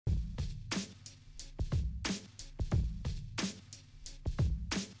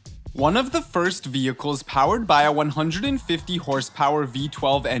One of the first vehicles powered by a 150 horsepower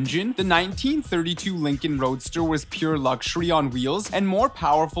V12 engine, the 1932 Lincoln Roadster was pure luxury on wheels and more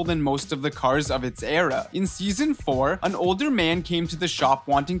powerful than most of the cars of its era. In season 4, an older man came to the shop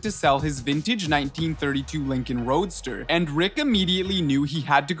wanting to sell his vintage 1932 Lincoln Roadster, and Rick immediately knew he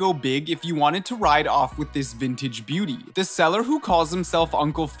had to go big if he wanted to ride off with this vintage beauty. The seller, who calls himself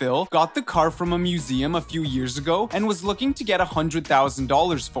Uncle Phil, got the car from a museum a few years ago and was looking to get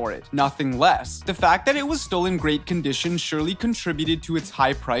 $100,000 for it, nothing less. The fact that it was still in great condition surely contributed to its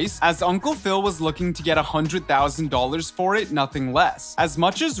high price, as Uncle Phil was looking to get $100,000 for it, nothing less. As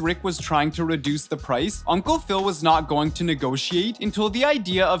much as Rick was trying to reduce the price, Uncle Phil was not going to negotiate until the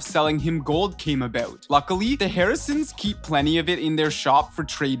idea of selling him gold came about. Luckily, the Harrisons keep plenty of it in their shop for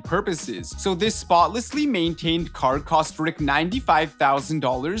trade purposes, so this spotlessly maintained car cost Rick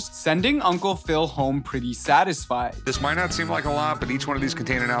 $95,000, sending Uncle Phil home pretty satisfied. This might not seem like a lot, but each one of these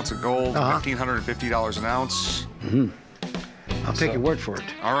contain an ounce of gold, $1,550 an ounce. I'll take your word for it.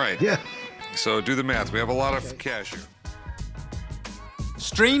 All right. Yeah. So do the math. We have a lot of cash here.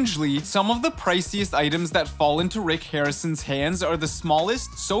 Strangely, some of the priciest items that fall into Rick Harrison's hands are the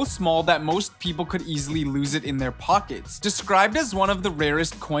smallest, so small that most people could easily lose it in their pockets. Described as one of the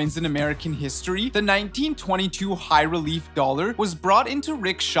rarest coins in American history, the 1922 high-relief dollar was brought into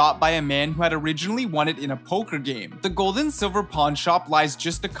Rick's shop by a man who had originally won it in a poker game. The gold and silver pawn shop lies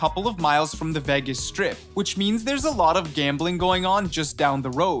just a couple of miles from the Vegas Strip, which means there's a lot of gambling going on just down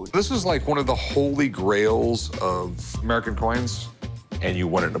the road. This is like one of the holy grails of American coins. And you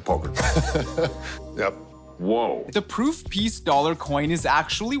won it in a poker game. Yep. Whoa. The proof piece dollar coin is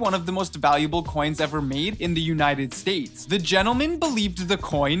actually one of the most valuable coins ever made in the United States. The gentleman believed the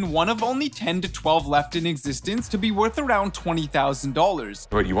coin, one of only 10 to 12 left in existence, to be worth around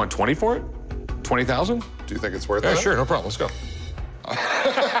 $20,000. Wait, you want 20 for it? 20,000? Do you think it's worth Yeah, that? sure, no problem. Let's go.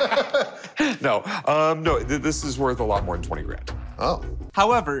 No, this is worth a lot more than 20 grand. Oh.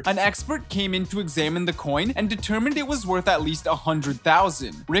 However, an expert came in to examine the coin and determined it was worth at least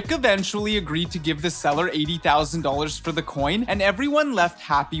 $100,000. Rick eventually agreed to give the seller $80,000 for the coin, and everyone left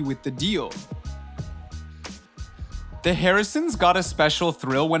happy with the deal. The Harrisons got a special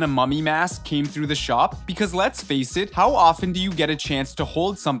thrill when a mummy mask came through the shop, because let's face it, how often do you get a chance to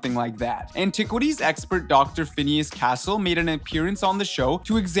hold something like that? Antiquities expert Dr. Phineas Castle made an appearance on the show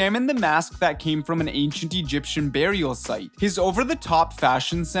to examine the mask that came from an ancient Egyptian burial site. His over-the-top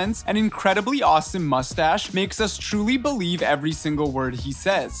fashion sense and incredibly awesome mustache makes us truly believe every single word he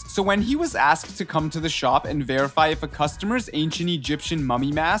says. So when he was asked to come to the shop and verify if a customer's ancient Egyptian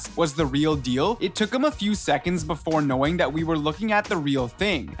mummy mask was the real deal, it took him a few seconds before knowing that we were looking at the real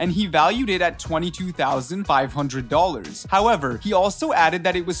thing, and he valued it at $22,500. However, he also added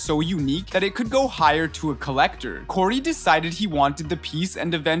that it was so unique that it could go higher to a collector. Corey decided he wanted the piece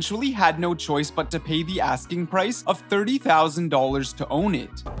and eventually had no choice but to pay the asking price of $30,000 to own it.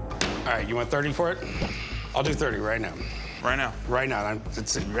 All right, you want 30 for it? I'll do 30 right now. Right now? Right now.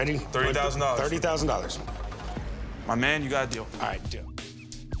 That's it. Ready? $30,000. $30,000. My man, you got a deal. All right, deal.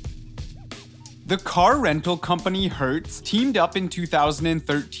 The car rental company Hertz teamed up in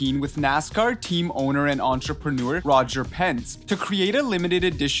 2013 with NASCAR team owner and entrepreneur Roger Penske to create a limited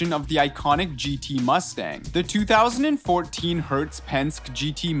edition of the iconic GT Mustang. The 2014 Hertz Penske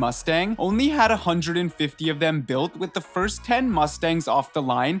GT Mustang only had 150 of them built, with the first 10 Mustangs off the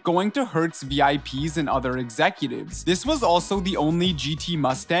line going to Hertz VIPs and other executives. This was also the only GT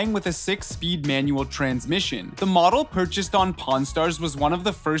Mustang with a 6-speed manual transmission. The model purchased on Pawn Stars was one of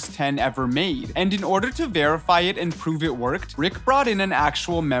the first 10 ever made, and in order to verify it and prove it worked, Rick brought in an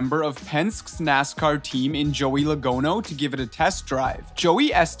actual member of Penske's NASCAR team in Joey Logano to give it a test drive.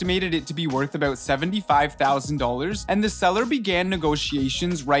 Joey estimated it to be worth about $75,000, and the seller began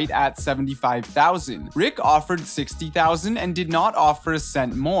negotiations right at $75,000. Rick offered $60,000 and did not offer a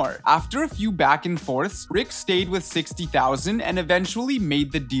cent more. After a few back and forths, Rick stayed with $60,000 and eventually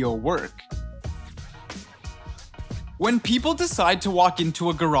made the deal work. When people decide to walk into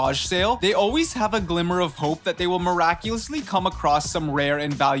a garage sale, they always have a glimmer of hope that they will miraculously come across some rare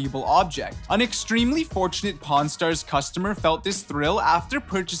and valuable object. An extremely fortunate Pawn Stars customer felt this thrill after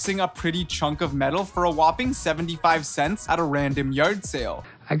purchasing a pretty chunk of metal for a whopping 75 cents at a random yard sale.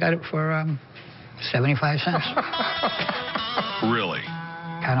 I got it for 75 cents. Really?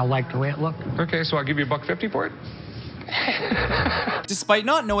 Kind of like the way it looked. Okay, so I'll give you $1.50 for it? Despite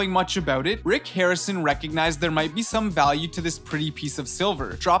not knowing much about it, Rick Harrison recognized there might be some value to this pretty piece of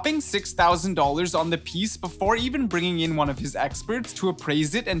silver, dropping $6,000 on the piece before even bringing in one of his experts to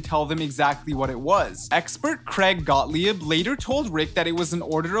appraise it and tell them exactly what it was. Expert Craig Gottlieb later told Rick that it was an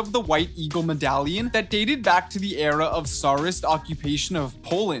Order of the White Eagle medallion that dated back to the era of Tsarist occupation of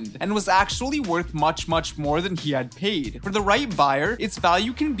Poland and was actually worth much more than he had paid. For the right buyer, its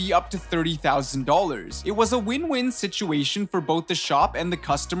value can be up to $30,000. It was a win-win situation for both the shop and the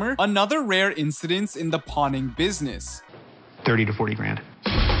customer, another rare incidence in the pawning business. 30 to 40 grand.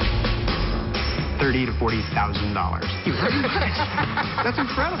 $30,000 to $40,000. That's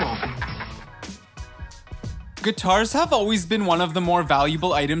incredible. Guitars have always been one of the more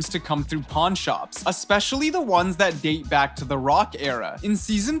valuable items to come through pawn shops, especially the ones that date back to the rock era. In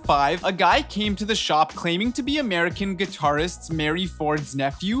season 5, a guy came to the shop claiming to be American guitarist Mary Ford's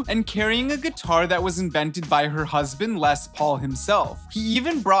nephew and carrying a guitar that was invented by her husband Les Paul himself. He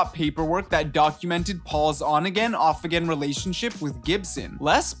even brought paperwork that documented Paul's on-again, off-again relationship with Gibson.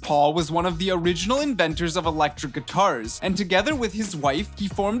 Les Paul was one of the original inventors of electric guitars, and together with his wife, he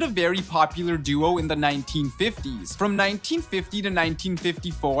formed a very popular duo in the 1950s. From 1950 to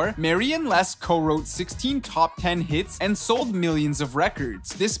 1954, Mary and Les co-wrote 16 top 10 hits and sold millions of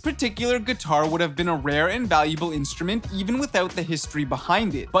records. This particular guitar would have been a rare and valuable instrument even without the history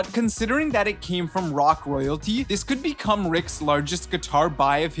behind it, but considering that it came from rock royalty, this could become Rick's largest guitar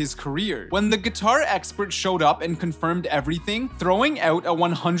buy of his career. When the guitar expert showed up and confirmed everything, throwing out a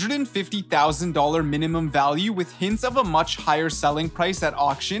 $150,000 minimum value with hints of a much higher selling price at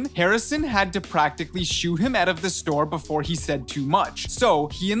auction, Harrison had to practically shoo him out of the store before he said too much. So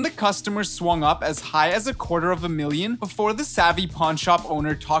he and the customer swung up as high as $250,000 before the savvy pawn shop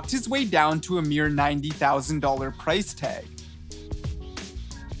owner talked his way down to a mere $90,000 price tag.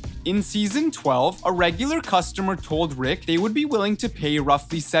 In season 12, a regular customer told Rick they would be willing to pay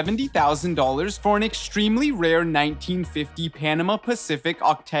roughly $70,000 for an extremely rare 1950 Panama Pacific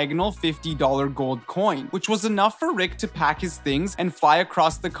octagonal $50 gold coin, which was enough for Rick to pack his things and fly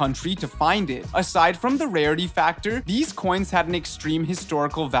across the country to find it. Aside from the rarity factor, these coins had an extreme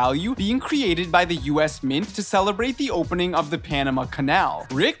historical value, being created by the US Mint to celebrate the opening of the Panama Canal.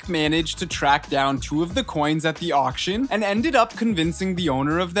 Rick managed to track down 2 of the coins at the auction and ended up convincing the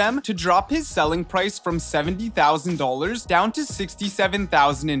owner of them to drop his selling price from $70,000 down to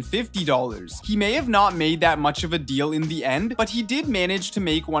 $67,050. He may have not made that much of a deal in the end, but he did manage to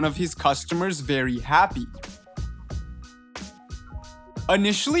make one of his customers very happy.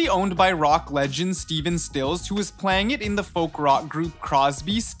 Initially owned by rock legend Stephen Stills, who was playing it in the folk rock group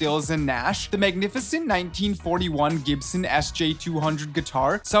Crosby, Stills and Nash, the magnificent 1941 Gibson SJ200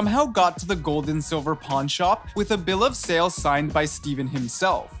 guitar somehow got to the gold and silver pawn shop with a bill of sale signed by Stephen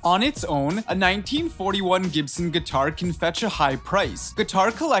himself. On its own, a 1941 Gibson guitar can fetch a high price.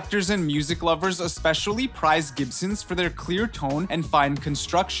 Guitar collectors and music lovers especially prize Gibsons for their clear tone and fine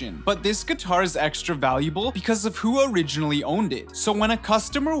construction, but this guitar is extra valuable because of who originally owned it. So when a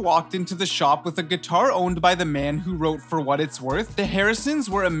customer walked into the shop with a guitar owned by the man who wrote For What It's Worth, the Harrisons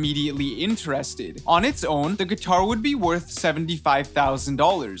were immediately interested. On its own, the guitar would be worth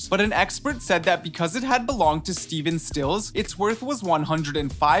 $75,000, but an expert said that because it had belonged to Stephen Stills, its worth was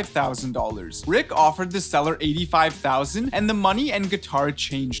 $105,000. Rick offered the seller $85,000, and the money and guitar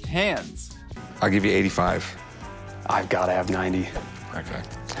changed hands. I'll give you 85. I've got to have 90. Okay.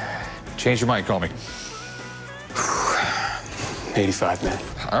 Change your mind, call me. 85, man.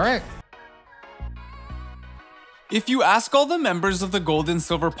 All right. If you ask all the members of the gold and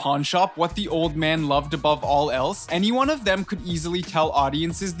silver pawn shop what the old man loved above all else, any one of them could easily tell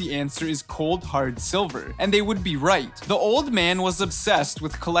audiences the answer is cold hard silver, and they would be right. The old man was obsessed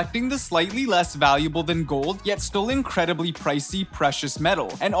with collecting the slightly less valuable than gold, yet still incredibly pricey precious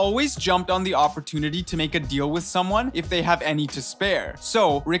metal, and always jumped on the opportunity to make a deal with someone if they have any to spare.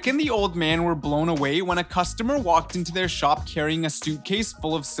 So, Rick and the old man were blown away when a customer walked into their shop carrying a suitcase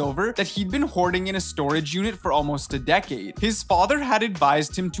full of silver that he'd been hoarding in a storage unit for almost a decade. His father had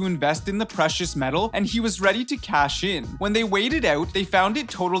advised him to invest in the precious metal, and he was ready to cash in. When they weighed it out, they found it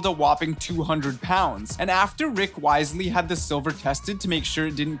totaled a whopping 200 pounds, and after Rick wisely had the silver tested to make sure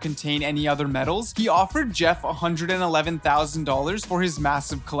it didn't contain any other metals, he offered Jeff $111,000 for his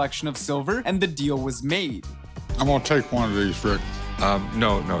massive collection of silver, and the deal was made. I'm gonna take one of these, Rick.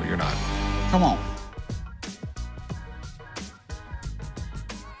 No, you're not. Come on.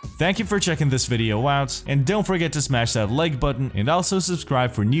 Thank you for checking this video out, and don't forget to smash that like button and also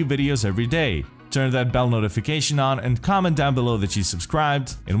subscribe for new videos every day. Turn that bell notification on and comment down below that you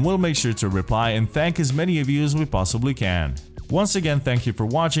subscribed, and we'll make sure to reply and thank as many of you as we possibly can. Once again, thank you for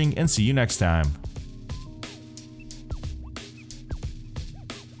watching and see you next time.